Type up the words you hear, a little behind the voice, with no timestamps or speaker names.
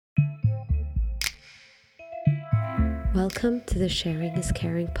Welcome to the Sharing is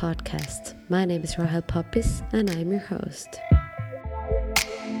Caring podcast. My name is Rahel Poppis and I'm your host.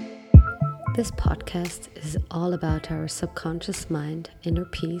 This podcast is all about our subconscious mind, inner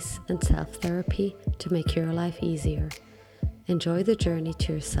peace, and self-therapy to make your life easier. Enjoy the journey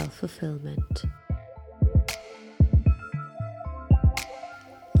to your self-fulfillment.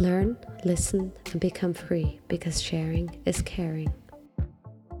 Learn, listen, and become free because sharing is caring.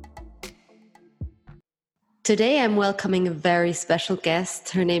 Today I'm welcoming a very special guest.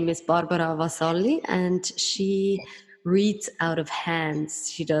 Her name is Barbara VASSALLI and she reads out of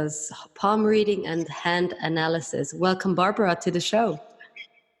hands. She does palm reading and hand analysis. Welcome, Barbara, to the show.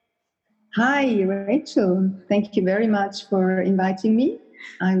 Hi, Rachel. Thank you very much for inviting me.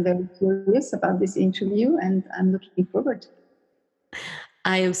 I'm very curious about this interview and I'm looking forward.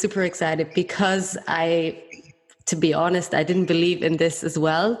 I am super excited because to be honest, I didn't believe in this as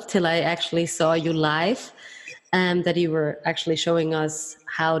well till I actually saw you live. That you were actually showing us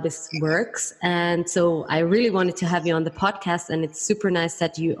how this works. And so I really wanted to have you on the podcast, and it's super nice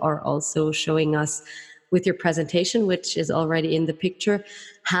that you are also showing us with your presentation, which is already in the picture,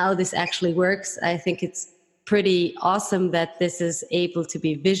 how this actually works. I think it's pretty awesome that this is able to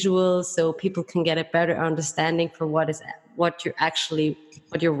be visual so people can get a better understanding for what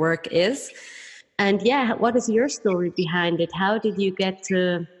your work is. And yeah, what is your story behind it? How did you get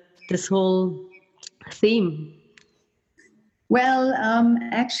to this whole theme? Well,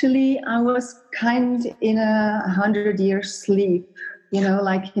 actually, I was kind in 100-year sleep,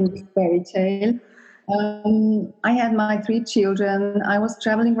 like in the fairy tale. I had my 3 children. I was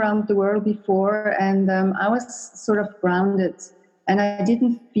traveling around the world before, and I was sort of grounded. And I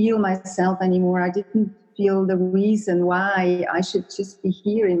didn't feel myself anymore. I didn't feel the reason why I should just be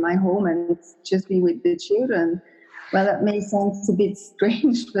here in my home and just be with the children. Well, that may sound a bit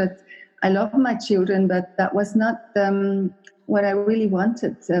strange, but I love my children, but that was not what I really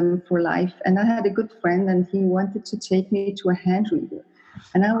wanted for life. And I had a good friend, and he wanted to take me to a hand reader.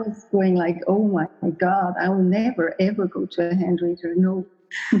 And I was going like, oh my God, I will never, ever go to a hand reader. No.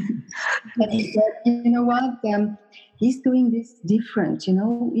 But he said, you know what? He's doing this different.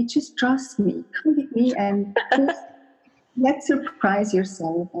 You just trust me. Come with me and just let's surprise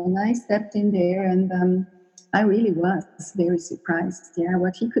yourself. And I stepped in there, and I really was very surprised. Yeah,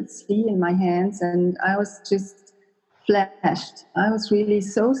 what he could see in my hands, and I was just flashed. I was really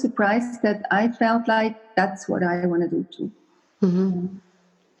so surprised that I felt like that's what I want to do too. Mm-hmm.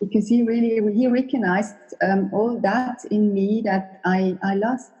 Because he recognized all that in me that I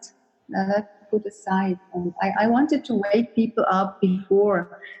lost, that I put aside. And I wanted to wake people up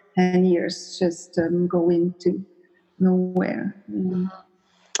before 10 years just go into nowhere.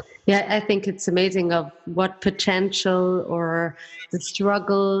 Yeah, I think it's amazing of what potential or the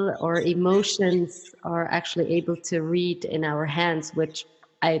struggle or emotions are actually able to read in our hands, which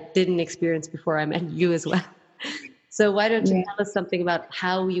I didn't experience before I met you as well. So why don't you tell us something about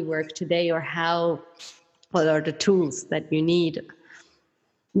how you work today, or what are the tools that you need?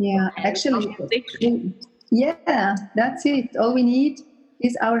 Yeah, actually, yeah, that's it. All we need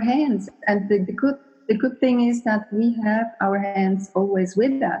is our hands. And the good thing is that we have our hands always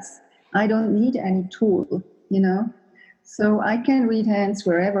with us. I don't need any tool, So I can read hands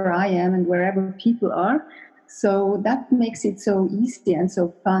wherever I am and wherever people are. So that makes it so easy and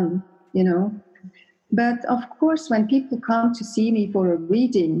so fun, But of course, when people come to see me for a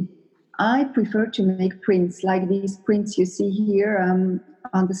reading, I prefer to make prints like these prints you see here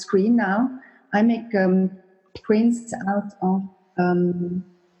on the screen now. I make prints out of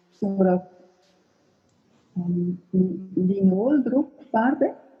sort of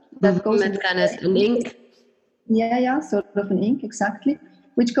linoldruckfarbe. That goes That's kind of an ink. Yeah, sort of an ink, exactly,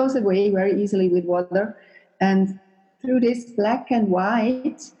 which goes away very easily with water. And through this black and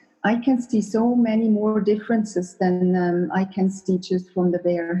white, I can see so many more differences than I can see just from the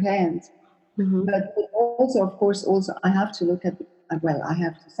bare hand. Mm-hmm. But also, of course, I have to look at,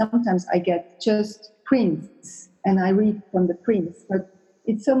 sometimes I get just prints and I read from the prints, but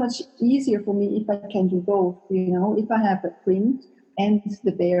it's so much easier for me if I can do both, if I have a print and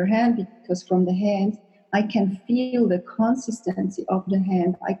the bare hand, because from the hand, I can feel the consistency of the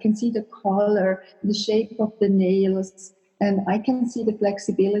hand. I can see the color, the shape of the nails, and I can see the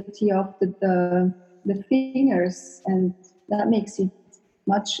flexibility of the fingers, and that makes it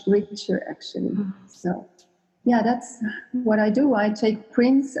much richer, actually. So, yeah, that's what I do. I take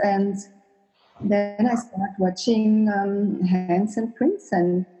prints, and then I start watching hands and prints,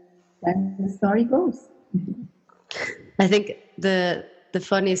 and then the story goes. I think the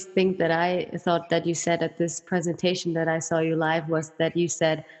funniest thing that I thought that you said at this presentation that I saw you live was that you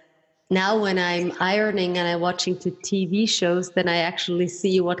said, now when I'm ironing and I'm watching to TV shows, then I actually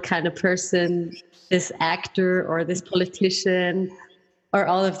see what kind of person this actor or this politician or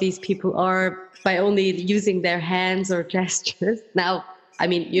all of these people are by only using their hands or gestures. Now, I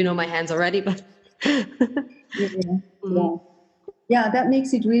mean, you know my hands already, but Yeah, yeah. Yeah, that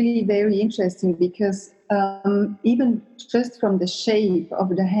makes it really very interesting because even just from the shape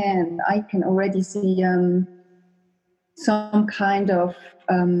of the hand, I can already see some kind of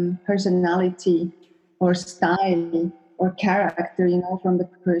personality or style or character, from the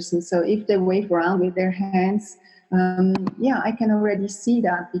person. So if they wave around with their hands, yeah, I can already see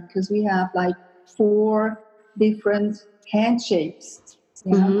that because we have like 4 different hand shapes.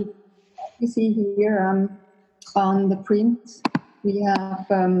 Yeah, you see here on the print, we have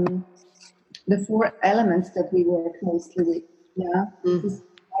the 4 elements that we work mostly with. Yeah, is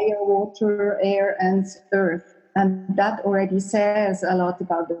fire, water, air, and earth, and that already says a lot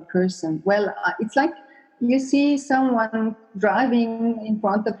about the person. Well, it's like you see someone driving in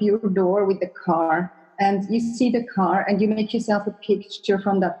front of your door with a car, and you see the car, and you make yourself a picture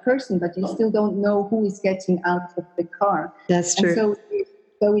from that person, but you still don't know who is getting out of the car. that's And true.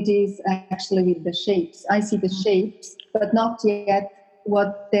 so it is actually with the shapes. I see the shapes, but not yet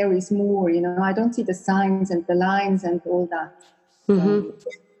what there is more. I don't see the signs and the lines and all that. So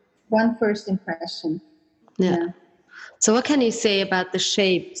one first impression. Yeah. Yeah. So what can you say about the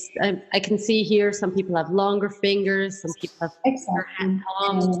shapes? I can see here some people have longer fingers, some people have Exactly.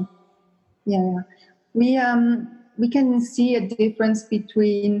 palms. Yeah. We can see a difference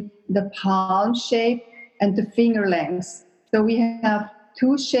between the palm shape and the finger length. So we have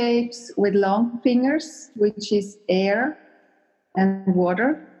 2 shapes with long fingers, which is air and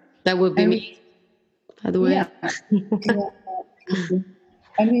water. That would be And me, by the way. yeah, yeah.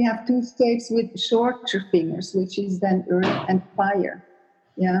 And we have 2 shapes with shorter fingers, which is then earth and fire.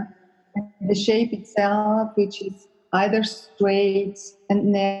 Yeah. And the shape itself, which is either straight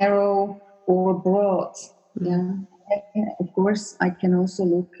and narrow or broad. Yeah. And of course, I can also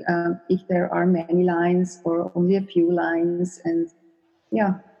look if there are many lines or only a few lines. And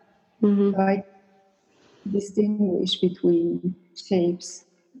yeah, so I distinguish between shapes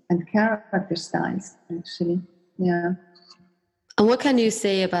and character styles, actually. Yeah. And what can you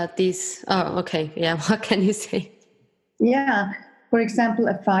say about these? Oh, okay. Yeah. What can you say? Yeah. For example,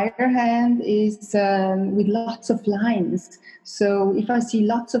 a fire hand is with lots of lines. So if I see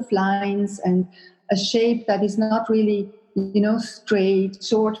lots of lines and a shape that is not really, straight,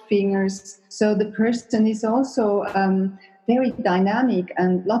 short fingers, so the person is also very dynamic,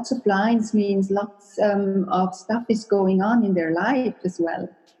 and lots of lines means lots of stuff is going on in their life as well.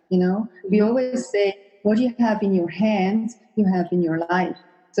 We always say, what you have in your hands, you have in your life.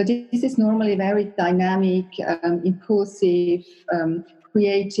 So this is normally a very dynamic, impulsive,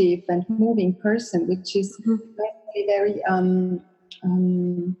 creative, and moving person, which is very, very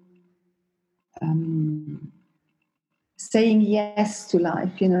saying yes to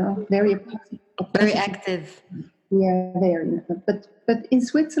life. Very Very positive. active. Yeah, very. But in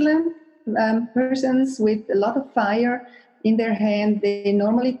Switzerland, persons with a lot of fire in their hand, they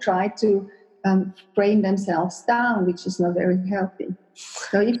normally try to frame themselves down, which is not very healthy.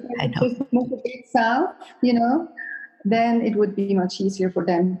 So if they just move a bit south, then it would be much easier for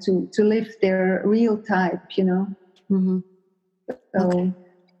them to live their real type. So,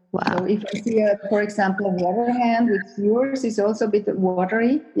 Wow. so if I see, for example, a water hand, which yours is also a bit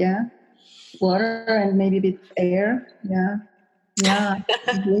watery, yeah, water and maybe a bit of air, yeah,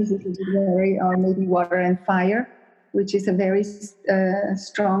 yours is a bit watery, or maybe water and fire, which is a very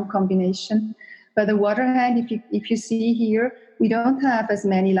strong combination. But the water hand, if you see here, we don't have as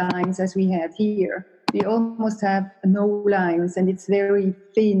many lines as we had here. We almost have no lines, and it's very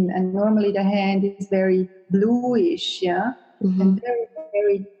thin. And normally the hand is very bluish, yeah, and very,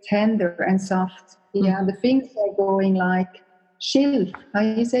 very tender and soft. Yeah, the fingers are going like shield. How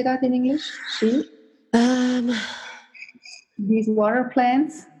do you say that in English? Shield. These water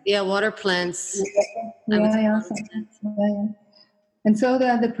plants. Yeah, water plants. Yeah. And so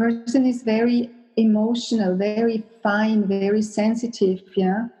the person is very emotional, very fine, very sensitive,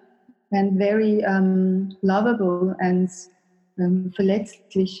 yeah, and very lovable and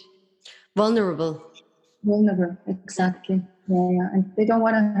verletzlich. Vulnerable. Vulnerable, exactly. Yeah. And they don't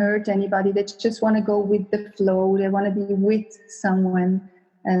want to hurt anybody. They just want to go with the flow. They want to be with someone,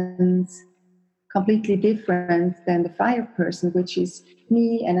 and completely different than the fire person, which is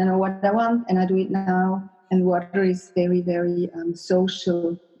me, and I know what I want, and I do it now. And water is very, very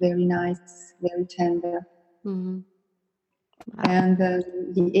social, very nice, very tender. Wow. And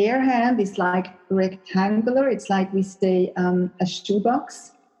the air hand is like rectangular. It's like we say a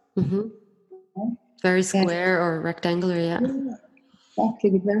shoebox. Mm-hmm. Very square or rectangular, yeah.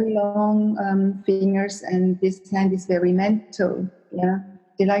 Exactly, with very long fingers, and this hand is very mental. Yeah,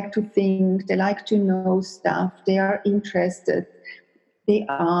 they like to think, they like to know stuff, they are interested, they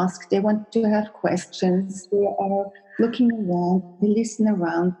ask, they want to have questions, they are looking around, they listen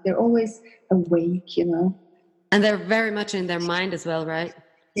around, they're always awake, you know. And they're very much in their mind as well, right?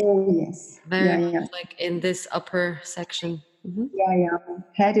 Oh yes, Very much like in this upper section. Mm-hmm. Yeah.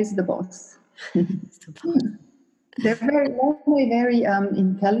 Head is the boss. They're normally very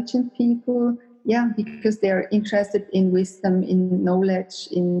intelligent people. Yeah, because they're interested in wisdom, in knowledge,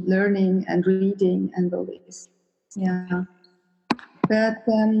 in learning and reading and all this. Yeah, but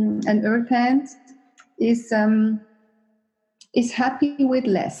an earth hand is happy with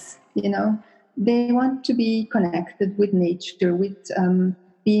less. You know, they want to be connected with nature, with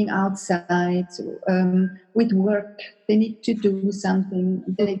being outside, with work. They need to do something.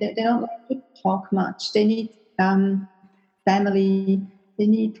 They don't like to talk much. They need family. They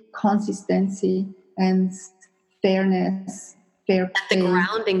need consistency and fairness, fair The play.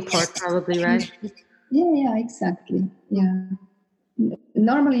 grounding part, probably, right? Yeah, exactly. Yeah.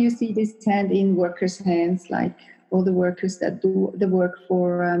 Normally, you see this hand in workers' hands, like all the workers that do the work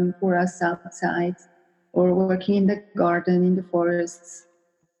for us outside, or working in the garden, in the forests.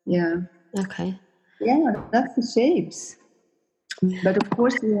 Yeah. Okay. Yeah, that's the shapes. But of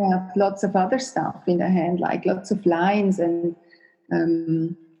course, we have lots of other stuff in the hand, like lots of lines and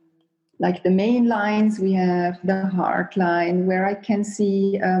like the main lines. We have the heart line, where I can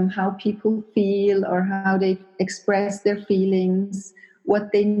see how people feel or how they express their feelings,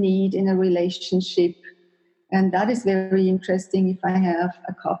 what they need in a relationship. And that is very interesting if I have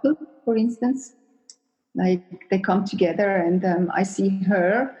a couple, for instance. Like they come together and I see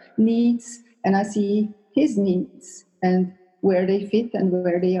her needs and I see his needs and where they fit and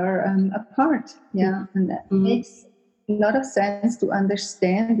where they are apart. Yeah, and that makes a lot of sense to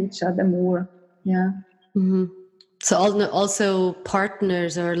understand each other more. Yeah. Mm-hmm. So also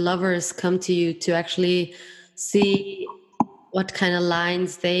partners or lovers come to you to actually see what kind of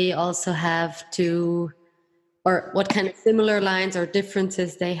lines they also have to, or what kind of similar lines or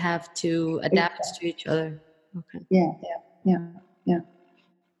differences they have to adapt to each other. Okay.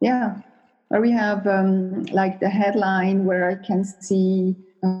 Yeah. Or we have like the headline where I can see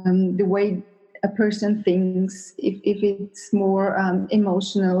the way a person thinks, if it's more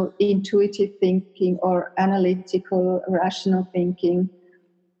emotional, intuitive thinking, or analytical, rational thinking.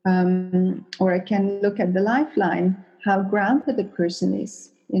 Or I can look at the lifeline, how grounded the person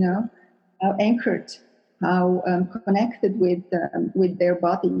is, you know, how anchored, how connected with their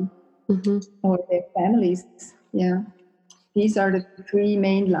body or their families. Yeah. These are the three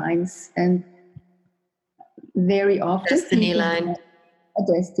main lines, and very often Destiny people line. have a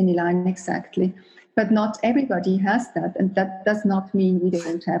destiny line, exactly. But not everybody has that, and that does not mean we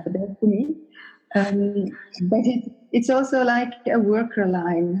don't have a destiny. But it's also like a worker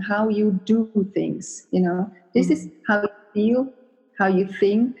line, how you do things. You know, this is how you feel, how you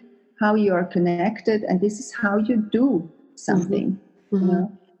think, how you are connected, and this is how you do something. You know,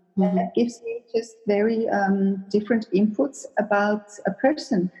 that gives me just very different inputs about a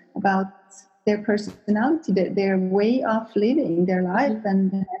person, about their personality, their way of living their life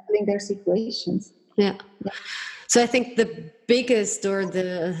and handling their situations. Yeah. So I think the biggest or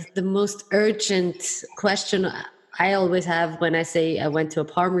the most urgent question I always have when I say I went to a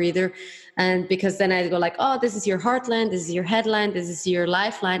palm reader, and because then I go like, oh, this is your heartline, this is your headline, this is your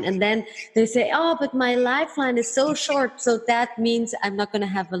lifeline, and then they say, oh, but my lifeline is so short, so that means I'm not going to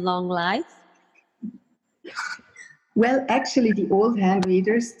have a long life. Well, actually, the old hand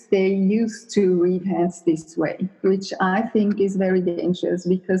readers, they used to read hands this way, which I think is very dangerous,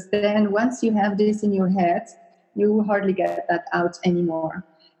 because then once you have this in your head, you hardly get that out anymore.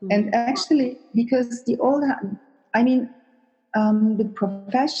 And actually, because the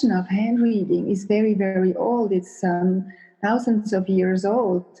profession of hand reading is very, very old. It's thousands of years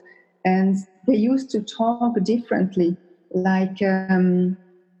old. And they used to talk differently. Like, let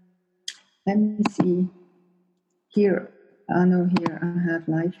me see. Here, here I have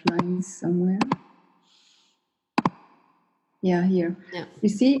lifelines somewhere. Yeah, here. Yeah. You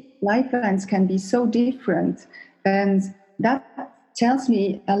see, lifelines can be so different. And that tells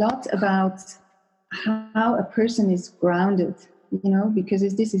me a lot about how a person is grounded, you know, because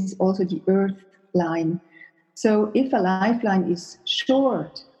this is also the earth line. So if a lifeline is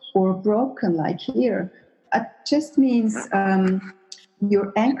short or broken, like here, it just means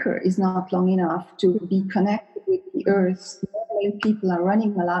your anchor is not long enough to be connected with the earth. Normally people are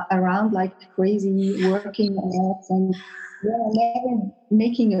running around like crazy, working a lot, and never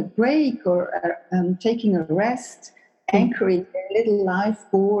making a break or taking a rest, anchoring a little life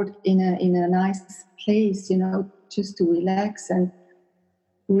board in a nice place, just to relax and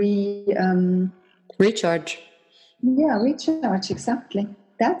recharge. Yeah, recharge, exactly.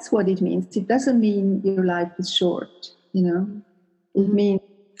 That's what it means. It doesn't mean your life is short, It means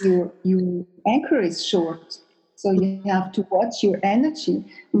your anchor is short. So you have to watch your energy,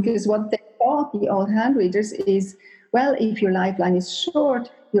 because what they thought, the old hand readers, is, well, if your lifeline is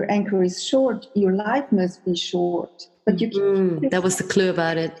short, your anchor is short, your life must be short. But that was the clue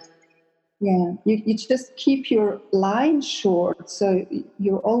about it. Yeah, you just keep your line short, so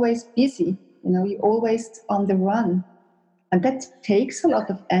you're always busy, you're always on the run. And that takes a lot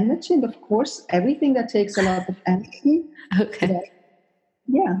of energy, and of course, everything that takes a lot of energy. Okay.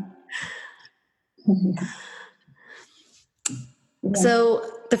 Yeah. So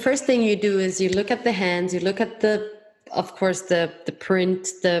the first thing you do is you look at the hands, you look at of course, the print,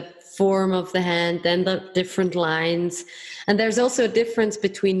 the form of the hand, then the different lines. And there's also a difference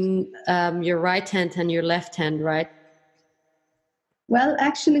between your right hand and your left hand, right? Well,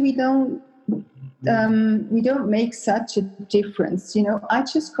 actually, we don't make such a difference. I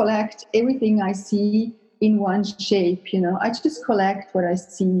just collect everything I see in one shape. I just collect what I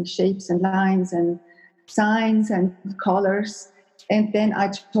see, shapes and lines and signs and colors. And then I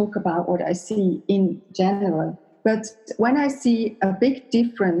talk about what I see in general. But when I see a big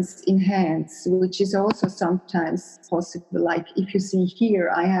difference in hands, which is also sometimes possible, like if you see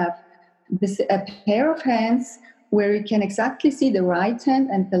here, I have a pair of hands where you can exactly see the right hand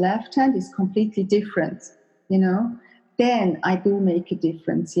and the left hand is completely different, then I do make a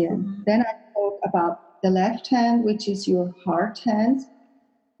difference here. Then I talk about the left hand, which is your heart hand,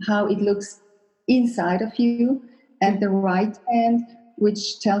 how it looks inside of you, and the right hand,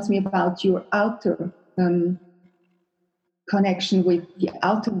 which tells me about your outer connection with the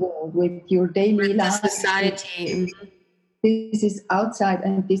outer world, with your daily life. Society. This is outside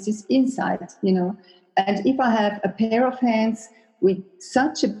and this is inside, And if I have a pair of hands with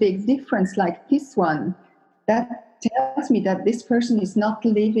such a big difference like this one, that tells me that this person is not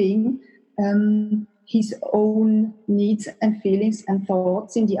living his own needs and feelings and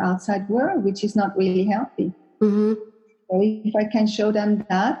thoughts in the outside world, which is not really healthy. So if I can show them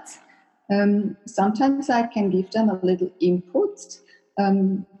that, sometimes I can give them a little input,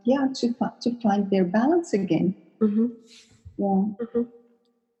 to find their balance again. Yeah.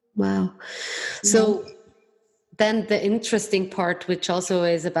 Wow. So then the interesting part, which also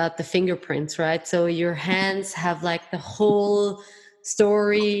is about the fingerprints, right? So your hands have like the whole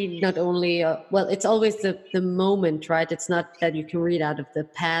story, not only, it's always the moment, right? It's not that you can read out of the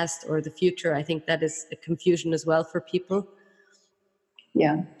past or the future. I think that is a confusion as well for people.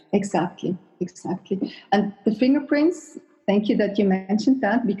 Yeah, exactly. And the fingerprints, thank you that you mentioned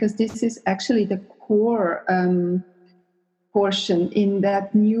that, because this is actually the core portion in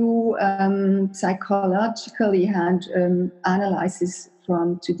that new psychologically hand analysis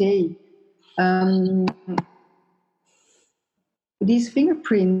from today. These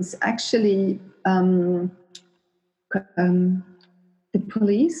fingerprints actually, the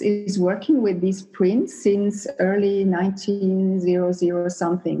police is working with these prints since early 1900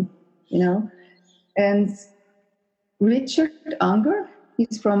 something, and Richard Unger,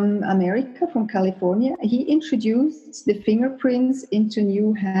 he's from America, from California. He introduced the fingerprints into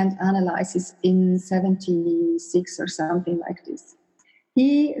new hand analysis in 76 or something like this.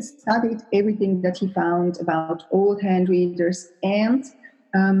 He studied everything that he found about old hand readers and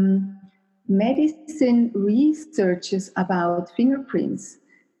medicine researches about fingerprints.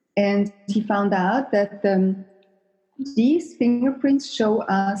 And he found out that these fingerprints show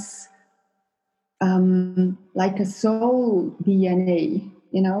us like a soul DNA,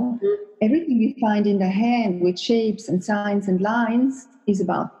 Everything we find in the hand with shapes and signs and lines is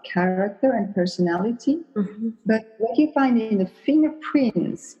about character and personality. But what you find in the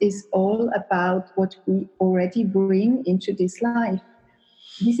fingerprints is all about what we already bring into this life.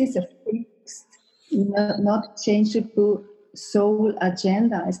 This is a fixed, not changeable soul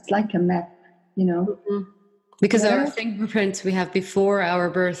agenda. It's like a map, Because our fingerprints we have before our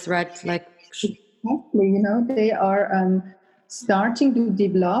birth, right? Like exactly, they are starting to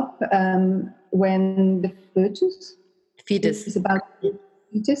develop when the fetus is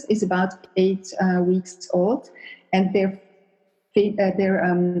about 8 weeks old, and they're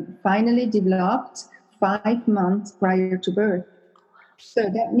finally developed 5 months prior to birth. So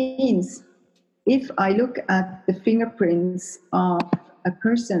that means if I look at the fingerprints of a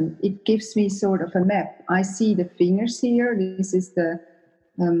person, it gives me sort of a map. I see the fingers here. This is the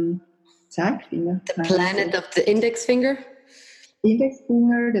finger. The planet of the index finger? index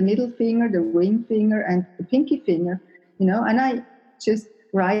finger, the middle finger, the ring finger, and the pinky finger, and I just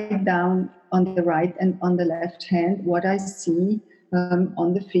write down on the right and on the left hand what I see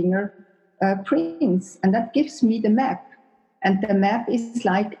on the finger prints, and that gives me the map. And the map is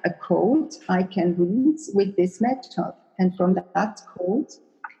like a code I can read with this method, and from that code,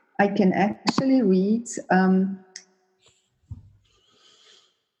 I can actually read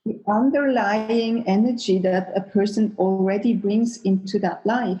the underlying energy that a person already brings into that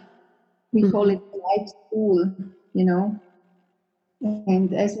life. We call it life school,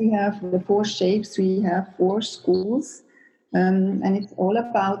 And as we have the 4 shapes, we have 4 schools, and it's all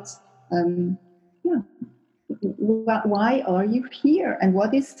about why are you here and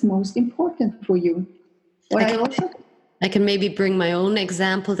what is most important for you. I can maybe bring my own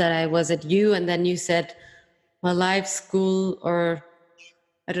example that I was at you, and then you said, well, life school, or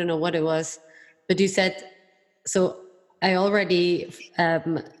I don't know what it was, but you said, so I already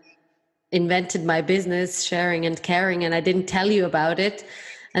invented my business, sharing and caring, and I didn't tell you about it.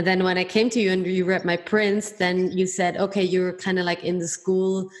 And then when I came to you and you read my prints, then you said, okay, you're kind of like in the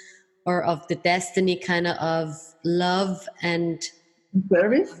school or of the destiny, kind of love and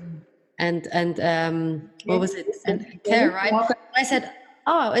service. And what was it? And care, right? I said,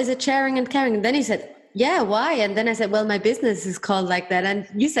 oh, is it sharing and caring? And then he said, yeah, why? And then I said, well, my business is called like that. And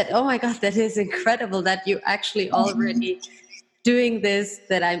you said, oh my God, that is incredible that you actually already doing this,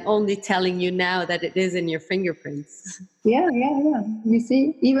 that I'm only telling you now that it is in your fingerprints. Yeah. You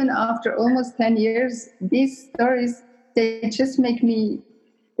see, even after almost 10 years, these stories, they just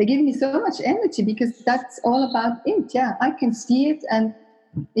they give me so much energy, because that's all about it. Yeah, I can see it, and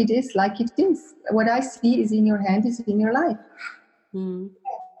it is like it is. What I see is in your hand, is in your life.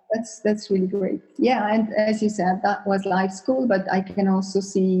 That's really great. Yeah, and as you said, that was life school, but I can also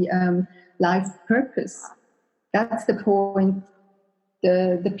see life purpose. That's the point,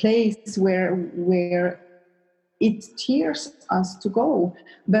 the place where it tears us to go.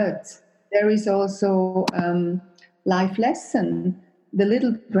 But there is also life lesson, the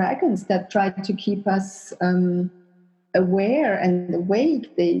little dragons that try to keep us aware and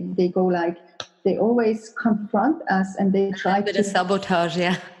awake. They go like, they always confront us, and they try to sabotage.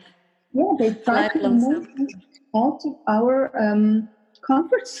 They try to move out of our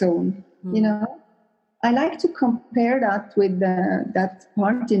comfort zone. I like to compare that with that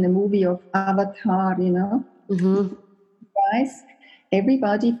part in the movie of Avatar. Guys,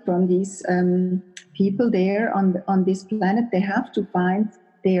 everybody from these people there on this planet, they have to find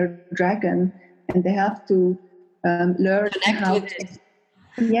their dragon, and they have to learn how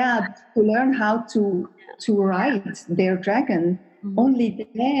to learn how to ride their dragon. Only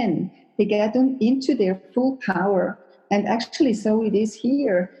then they get into their full power. And actually, so it is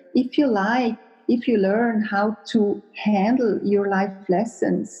here. If you learn how to handle your life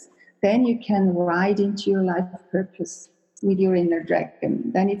lessons, then you can ride into your life purpose with your inner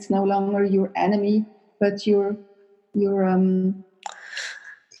dragon. Then it's no longer your enemy, but your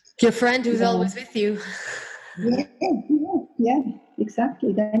friend who's always with you. Yeah,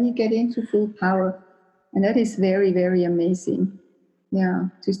 exactly. Then you get into full power, and that is very, very amazing. Yeah,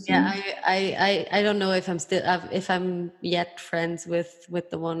 to see. Yeah, I don't know if I'm yet friends with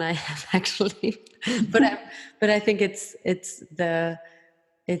the one I have actually, but I think it's the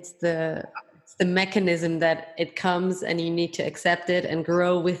mechanism that it comes, and you need to accept it and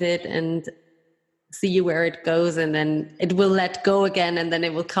grow with it and see where it goes, and then it will let go again, and then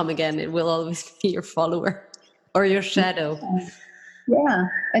it will come again. It will always be your follower or your shadow. Yeah,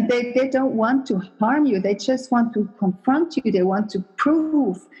 and they don't want to harm you. They just want to confront you. They want to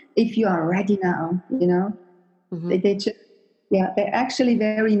prove if you are ready now, They just, they're actually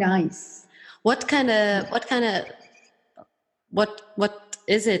very nice. What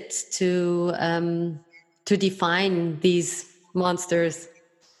is it to define these monsters?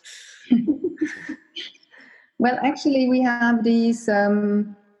 Well, actually, we have these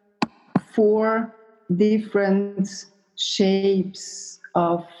 4 different shapes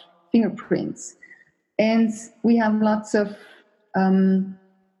of fingerprints, and we have lots of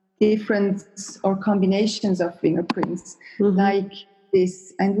different or combinations of fingerprints like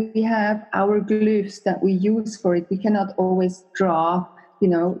this, and we have our glyphs that we use for it. We cannot always draw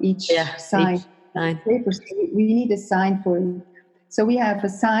each sign on paper, so we need a sign for it. So we have a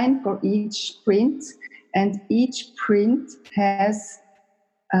sign for each print, and each print has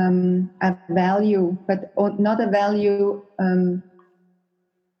a value, but not a value.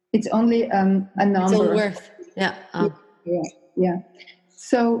 It's only a number. It's all worth. Yeah. Yeah.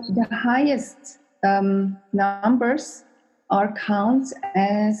 So the highest numbers are counted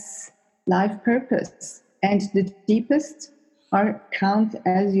as life purpose, and the deepest are count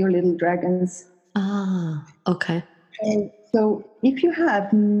as your little dragons. Ah, okay. So if you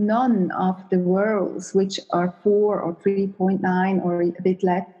have none of the worlds, which are 4 or 3.9 or a bit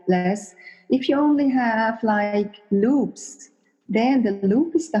less, if you only have like loops, then the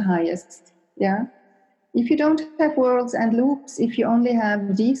loop is the highest. Yeah. If you don't have worlds and loops, if you only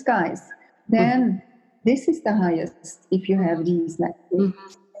have these guys, then this is the highest if you have these next to it.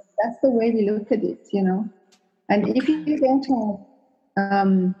 That's the way we look at it, you know. And if you don't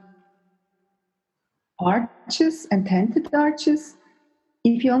have arches and tented arches,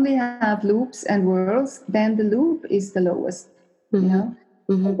 if you only have loops and worlds, then the loop is the lowest, you know.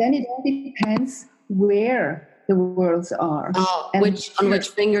 And then it all depends where the worlds are. Oh, And on which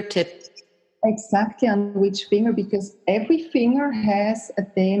fingertip? exactly on which finger, because every finger has a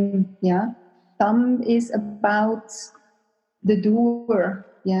theme. Yeah, thumb is about the doer.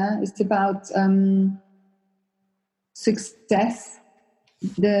 Yeah, it's about success.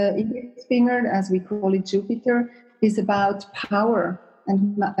 The index finger, as we call it, Jupiter, is about power,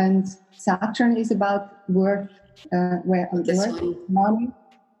 and Saturn is about worth, money,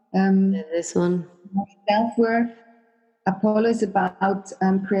 This one. self-worth. Apollo is about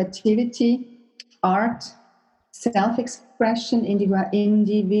creativity, art, self-expression,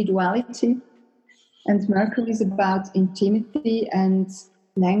 individuality, and Mercury is about intimacy and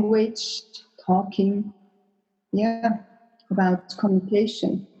language, talking, about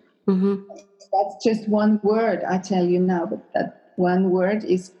communication. That's just one word I tell you now, but that one word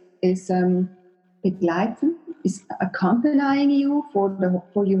is begleiten, is accompanying you for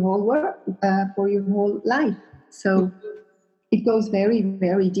your whole work, for your whole life. So it goes very,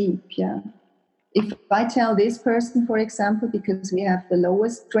 very deep. Yeah. If I tell this person, for example, because we have the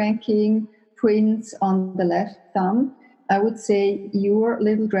lowest ranking prince on the left thumb, I would say your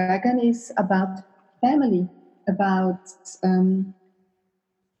little dragon is about family, about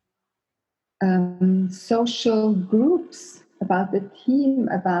social groups, about the team,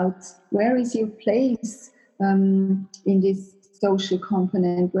 about where is your place in this social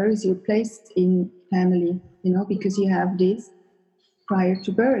component, where is your place in family, you know, because you have this prior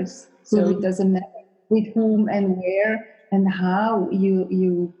to birth. So it doesn't matter with whom and where and how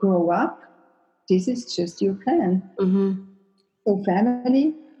you grow up. This is just your plan. So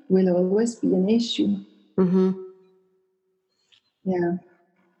family will always be an issue. Yeah.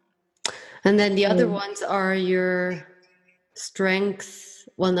 And then the other ones are your strengths.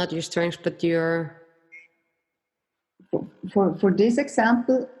 Well, not your strengths, but your... For this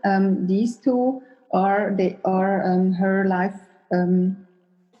example, these two are her life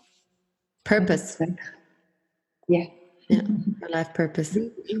purpose. Yeah. Her life purpose.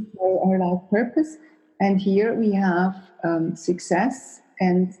 This is her life purpose. And here we have success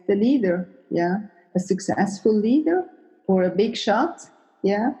and the leader. Yeah. A successful leader or a big shot.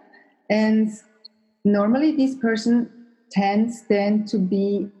 Yeah. And normally this person tends then to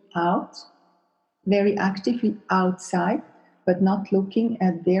be out, very actively outside, but not looking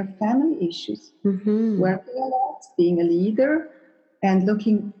at their family issues. Working a lot, being a leader, and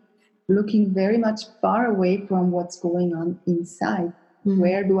looking very much far away from what's going on inside.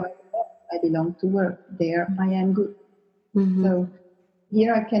 Where do I belong? I belong to work. There I am good. So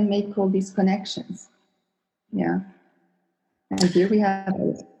here I can make all these connections. Yeah. And here we have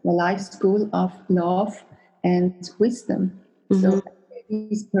a life school of love and wisdom. So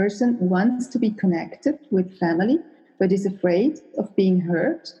this person wants to be connected with family, but is afraid of being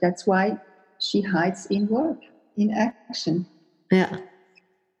hurt. That's why she hides in work, in action. Yeah.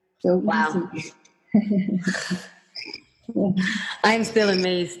 So wow. I'm still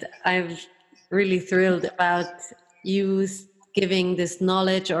amazed. I'm really thrilled about you giving this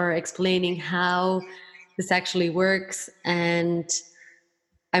knowledge or explaining how this actually works. And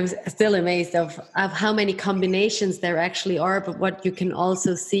I'm still amazed of how many combinations there actually are, but what you can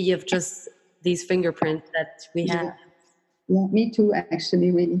also see of just these fingerprints that we have. Yeah, me too,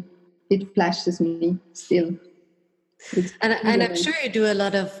 actually, really. It flashes me still. And I'm sure you do a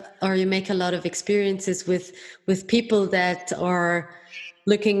lot of, or you make a lot of experiences with people that are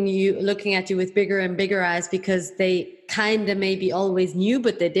looking at you with bigger and bigger eyes, because they kind of maybe always knew,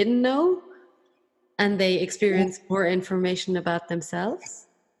 but they didn't know, and they experience more information about themselves.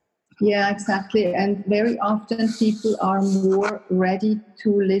 Yeah, exactly. And very often people are more ready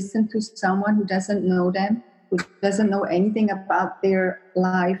to listen to someone who doesn't know them, who doesn't know anything about their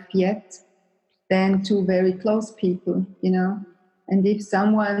life yet, than to very close people, you know. And if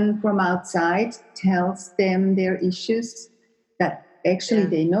someone from outside tells them their issues that actually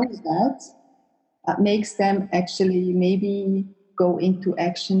they know about, makes them actually maybe go into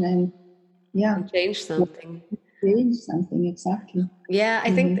action and change something. change something, exactly. Yeah,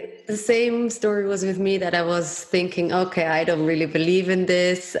 I think the same story was with me, that I was thinking, okay, I don't really believe in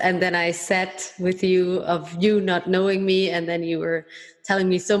this. And then I sat with you of you not knowing me, and then you were telling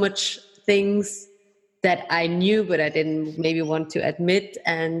me so much things that I knew, but I didn't maybe want to admit.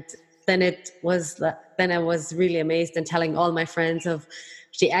 And then then I was really amazed and telling all my friends of,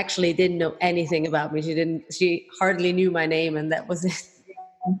 she actually didn't know anything about me. She hardly knew my name, and that was it.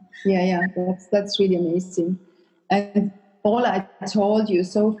 Yeah, that's really amazing. And all I told you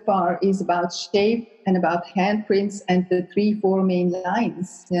so far is about shape and about handprints and the 3-4 main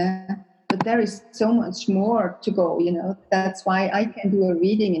lines. Yeah, but there is so much more to go. That's why I can do a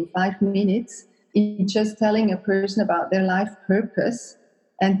reading in 5 minutes in just telling a person about their life purpose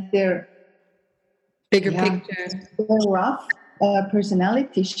and their Bigger picture. rough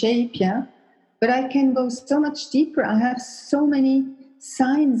personality shape. Yeah, but I can go so much deeper. I have so many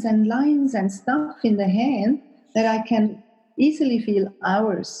signs and lines and stuff in the hand that I can easily feel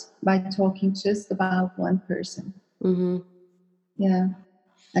hours by talking just about one person. Mm-hmm. Yeah,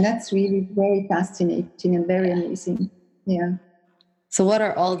 and that's really very fascinating and very amazing. Yeah. So what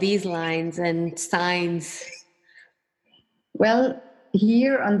are all these lines and signs? Well,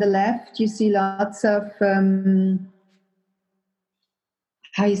 here on the left you see lots of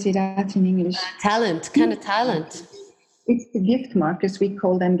how you say that in English? Talent, kind of talent. It's the gift markers. We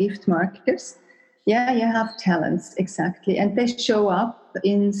call them gift markers. Yeah, you have talents, exactly. And they show up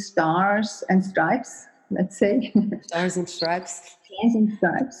in stars and stripes, let's say. Stars and stripes. Stars and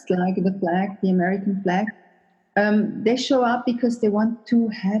stripes, like the flag, the American flag. They show up because they want to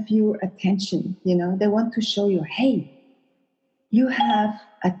have your attention. They want to show you, hey, you have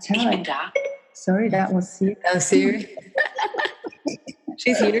a talent. Sorry, that was Siri. Oh, Siri.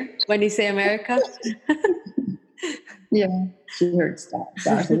 She's here when you say America. Yeah, she heard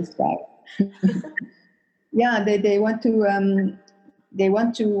stars and stripes. Yeah, they want to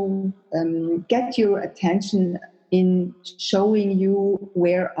get your attention in showing you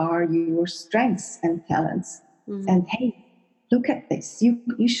where are your strengths and talents. And hey, look at this. You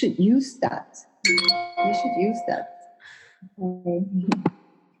should use that. You should use that.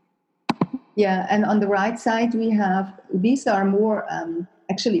 Yeah, and on the right side we have, these are more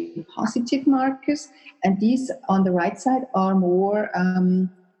actually positive markers, and these on the right side are more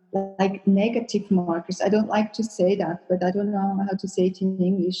like negative markers. I don't like to say that, but I don't know how to say it in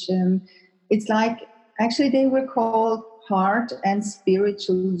English. It's like, actually they were called heart and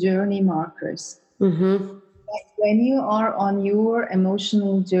spiritual journey markers. Mm-hmm. When you are on your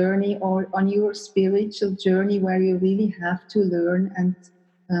emotional journey or on your spiritual journey, where you really have to learn and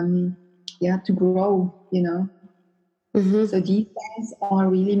to grow, Mm-hmm. So these things are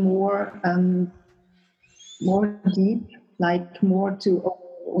really more deep, like more to,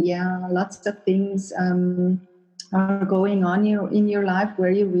 lots of things are going on in your life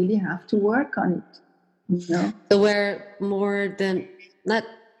where you really have to work on it. So where more than not,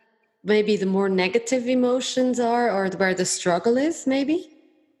 maybe the more negative emotions are, or where the struggle is, maybe.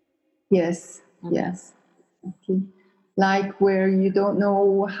 Yes. Okay. Yes. Okay. Like where you don't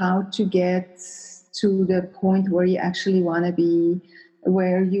know how to get to the point where you actually want to be,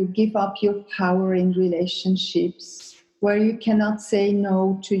 where you give up your power in relationships, where you cannot say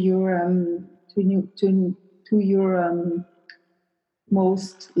no to your to your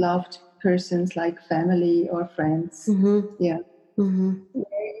most loved persons, like family or friends. Mm-hmm. Yeah. Mm-hmm.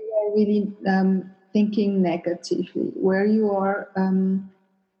 Where you are really thinking negatively, where you are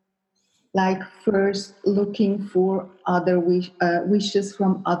like first looking for other wishes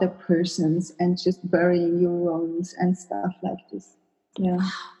from other persons and just burying your own and stuff like this. Yeah,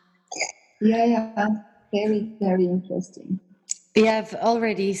 very, very interesting. Yeah, I've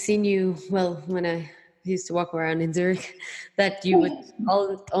already seen you, well, when I used to walk around in Zurich, that you would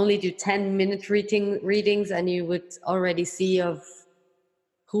only do 10-minute readings, and you would already see of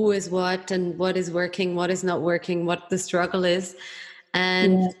who is what and what is working, what is not working, what the struggle is.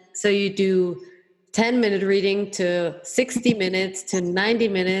 And so you do 10-minute reading to 60 minutes to 90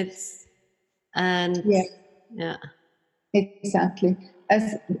 minutes. And yeah. Exactly.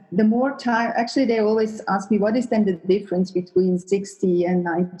 As the more time, actually, they always ask me, what is then the difference between 60 and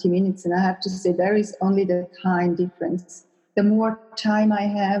 90 minutes? And I have to say, there is only the time difference. The more time I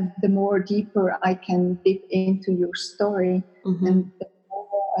have, the more deeper I can dip into your story, and the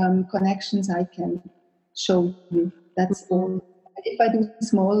more connections I can show you. That's all. If I do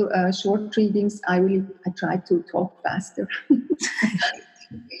small, short readings, I try to talk faster.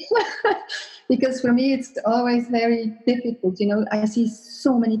 Because for me it's always very difficult. I see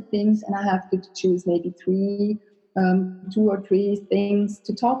so many things and I have to choose maybe 3 two or three things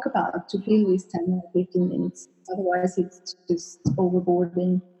to talk about to fill these 10 or 15 minutes. Otherwise, it's just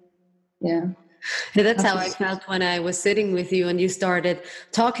overboarding. Yeah. Yeah, that's how I felt when I was sitting with you and you started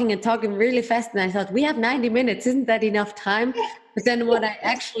talking and talking really fast. And I thought, we have 90 minutes. Isn't that enough time? But then what I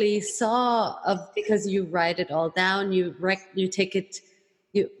actually saw because you write it all down, you take it,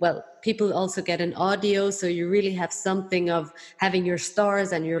 people also get an audio. So you really have something of having your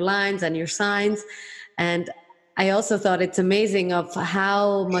stars and your lines and your signs. And I also thought it's amazing of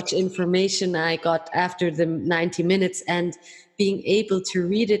how much information I got after the 90 minutes and being able to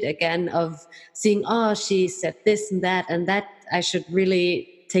read it again, of seeing, oh, she said this and that I should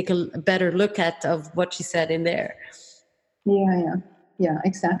really take a better look at of what she said in there. Yeah,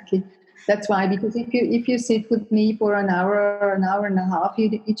 exactly. That's why, because if you sit with me for an hour or an hour and a half,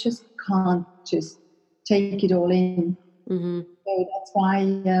 you just can't just take it all in. Mm-hmm. So that's why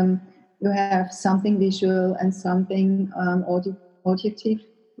you have something visual and something auditive.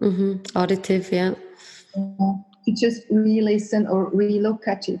 Mm-hmm. Auditive, yeah. To just re-listen or re-look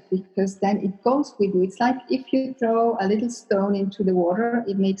at it, because then it goes with you. It's like if you throw a little stone into the water,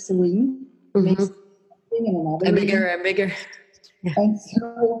 it makes a ring, makes a ring and another bigger ring. and bigger. Yeah. And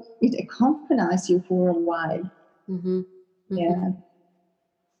so it accompanies you for a while. Mm-hmm. Mm-hmm. Yeah.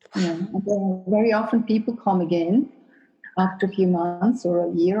 And very often people come again after a few months or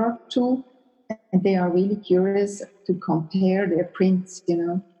a year or two, and they are really curious to compare their prints,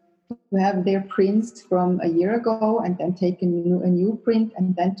 to have their prints from a year ago and then take a new print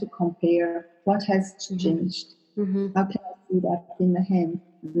and then to compare what has changed. Mm-hmm. How can I see that in the hand?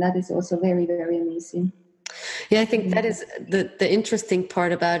 And that is also very, very amazing. Yeah, I think that is the interesting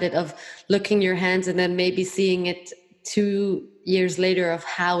part about it, of looking your hands and then maybe seeing it 2 years later of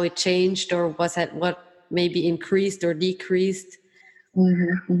how it changed, or was that what maybe increased or decreased.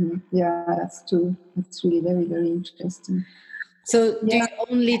 Yeah, that's true. That's really very, very interesting. So do you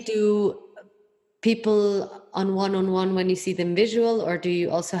only do people on one-on-one when you see them visual, or do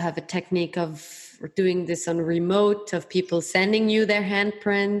you also have a technique of doing this on remote, of people sending you their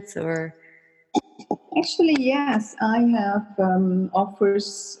handprints? Or actually, yes, I have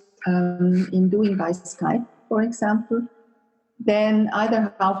offers in doing by Skype, for example. Then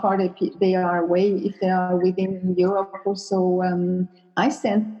either how far they are away, if they are within Europe or so, I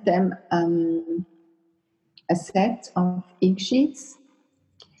send them a set of ink sheets,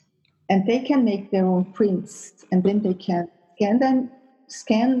 and they can make their own prints, and then they can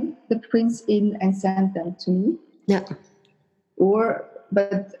scan the prints in and send them to me. yeah.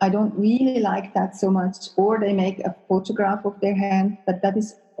 But I don't really like that so much. Or they make a photograph of their hand, but that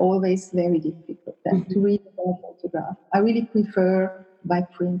is always very difficult then to read a photograph. I really prefer by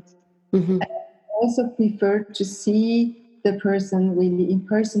print. Mm-hmm. I also prefer to see the person really in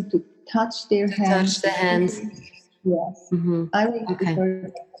person, to touch their hands. Touch the hands. Yes, I really prefer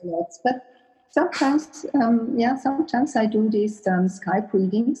that a lot. But sometimes, sometimes I do these Skype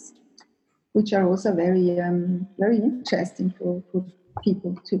readings, which are also very, very interesting for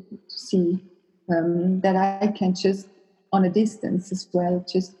people to see, that I can just, on a distance as well,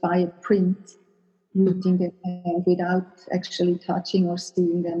 just by a print, reading them without actually touching or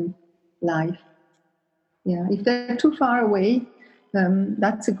seeing them live. Yeah, if they're too far away,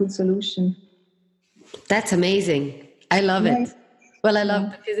 that's a good solution. That's amazing. I love it. Well, I love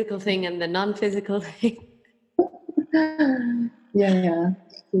Yeah. the physical thing and the non-physical thing. Yeah.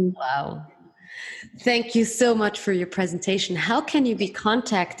 Wow. Thank you so much for your presentation. How can you be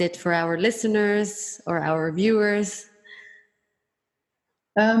contacted for our listeners or our viewers?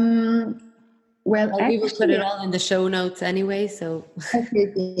 Well, we will put it all in the show notes anyway. So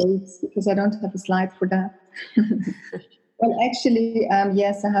okay, because I don't have a slide for that. Well, actually,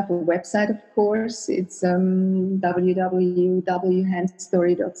 yes, I have a website, of course. It's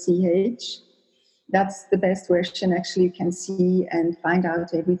www.handstory.ch. That's the best version. Actually, you can see and find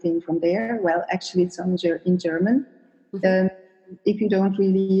out everything from there. Well, actually, it's in German. If you don't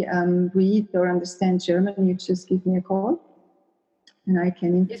really read or understand German, you just give me a call, and I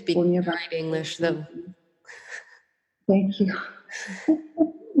can inform you about great English, though. Thank you.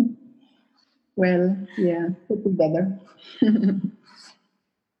 Well, yeah, could be better.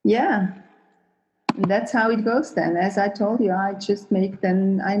 Yeah, that's how it goes then. As I told you, I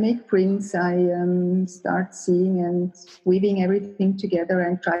make prints, I start seeing and weaving everything together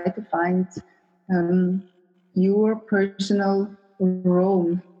and try to find your personal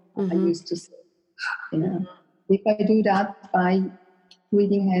Rome, I used to say. If I do that by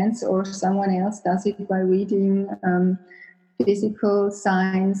reading hands, or someone else does it by reading physical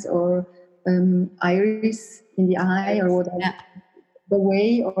signs or iris in the eye or whatever. the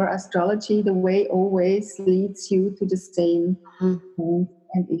way, or astrology, the way always leads you to the same points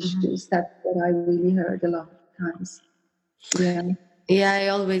and issues. That's what I really heard a lot of times. Yeah. Yeah, I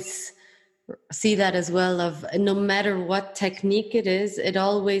always see that as well, of no matter what technique it is, it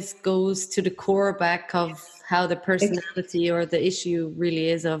always goes to the core back of how the personality or the issue really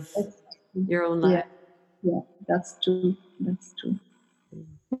is of your own life. Yeah, that's true. That's true.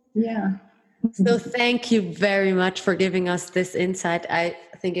 Yeah. So thank you very much for giving us this insight. I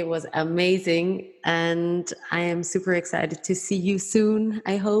think it was amazing, and I am super excited to see you soon,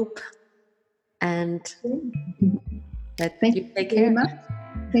 I hope. And that you take care.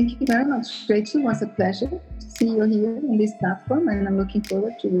 Thank you very much, Rachel. It was a pleasure to see you here on this platform, and I'm looking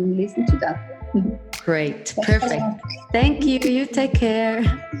forward to listen to that. Great. Perfect. Thank you. You take care.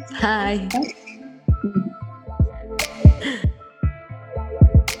 Bye.